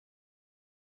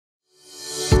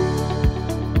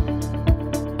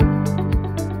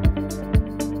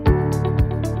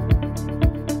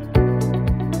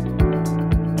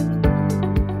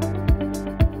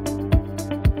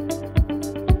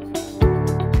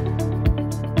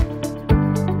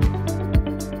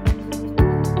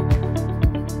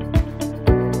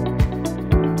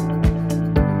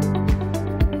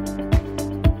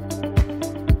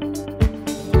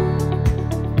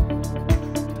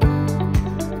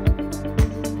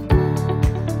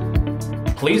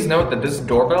Please note that this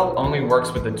doorbell only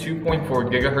works with the 2.4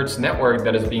 GHz network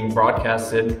that is being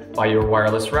broadcasted by your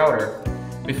wireless router.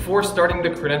 Before starting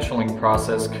the credentialing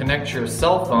process, connect your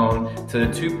cell phone to the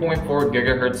 2.4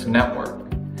 GHz network.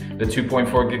 The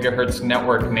 2.4 GHz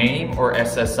network name, or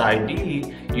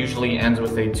SSID, usually ends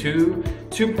with a 2,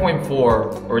 2.4,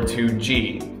 or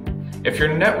 2G. If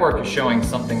your network is showing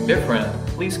something different,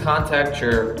 please contact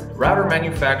your router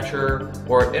manufacturer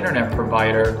or internet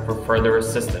provider for further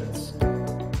assistance.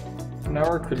 Now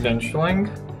we're credentialing.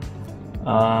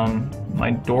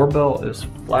 My doorbell is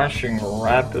flashing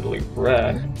rapidly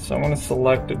red, so I'm going to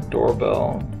select a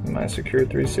doorbell in my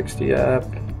SECUR360 app.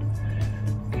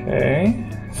 Okay,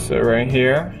 so right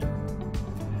here,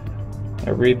 I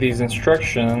read these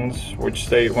instructions, which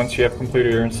state once you have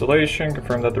completed your installation,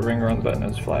 confirm that the ringer on the button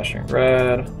is flashing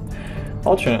red.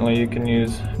 Alternately, you can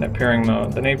use net pairing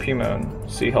mode, then AP mode.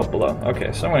 See help below.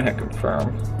 Okay, so I'm going to hit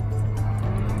confirm.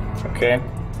 Okay.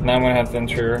 Now I'm going to have to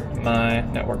enter my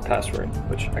network password,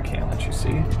 which I can't let you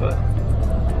see, but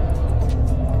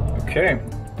okay.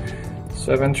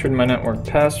 So I've entered my network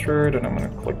password and I'm going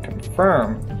to click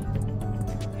confirm.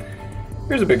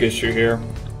 Here's a big issue here.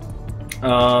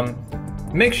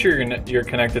 Make sure you're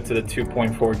connected to the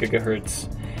 2.4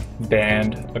 GHz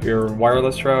band of your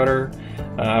wireless router.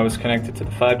 I was connected to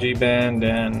the 5G band,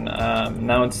 and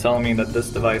now it's telling me that this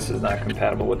device is not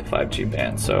compatible with the 5G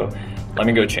band. So let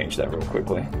me go change that real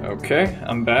quickly. Okay,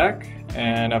 I'm back,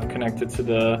 and I've connected to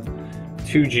the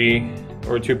 2G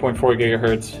or 2.4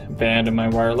 GHz band of my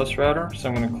wireless router. So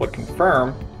I'm going to click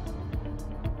confirm.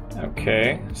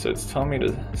 Okay, so it's telling me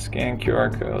to scan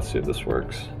QR code. Let's see if this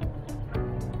works.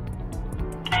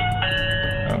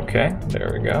 Okay,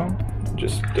 there we go.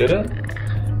 Just did it.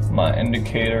 My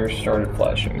indicator started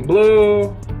flashing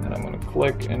blue, and I'm going to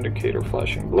click indicator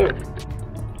flashing blue.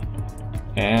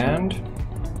 And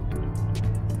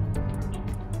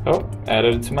oh,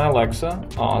 added it to my Alexa.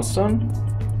 Awesome.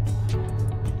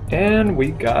 And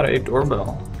we got a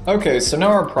doorbell. Okay, so now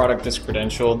our product is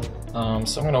credentialed.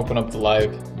 So I'm going to open up the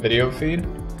live video feed.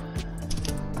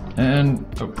 And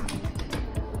oh.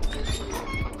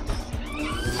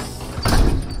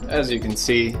 As you can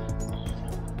see,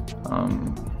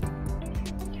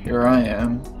 here I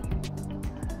am.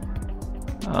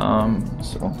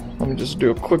 So let me just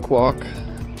do a quick walk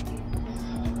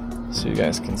so you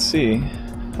guys can see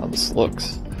how this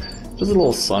looks. It's a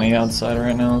little sunny outside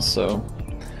right now, so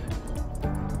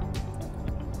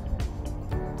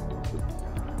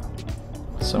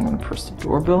I'm going to press the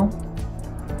doorbell.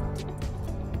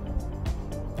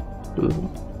 Ooh.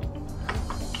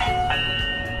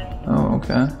 Oh,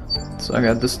 okay. So I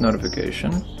got this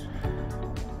notification,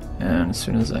 and as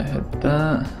soon as I hit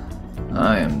that,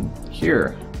 I am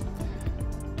here.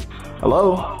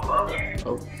 Hello?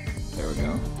 Oh, there we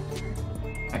go.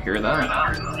 I hear that.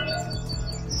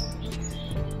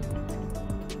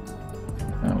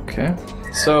 Okay.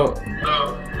 So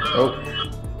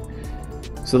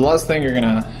the last thing you're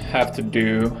gonna have to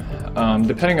do,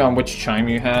 depending on which chime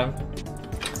you have,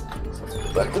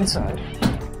 back inside.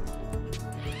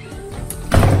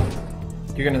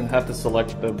 You're gonna have to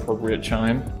select the appropriate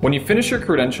chime. When you finish your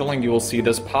credentialing, you will see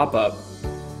this pop up.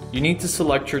 You need to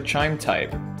select your chime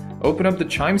type. Open up the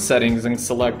chime settings and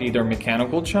select either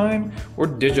mechanical chime or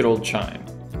digital chime.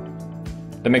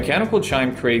 The mechanical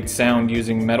chime creates sound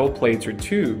using metal plates or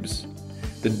tubes.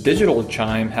 The digital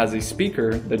chime has a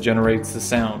speaker that generates the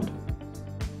sound.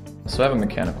 So I have a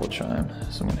mechanical chime,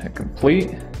 so I'm gonna hit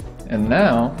complete. And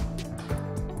now,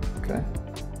 okay,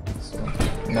 so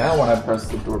now when I press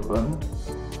the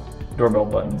doorbell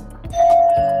button,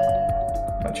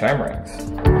 my chime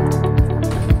rings.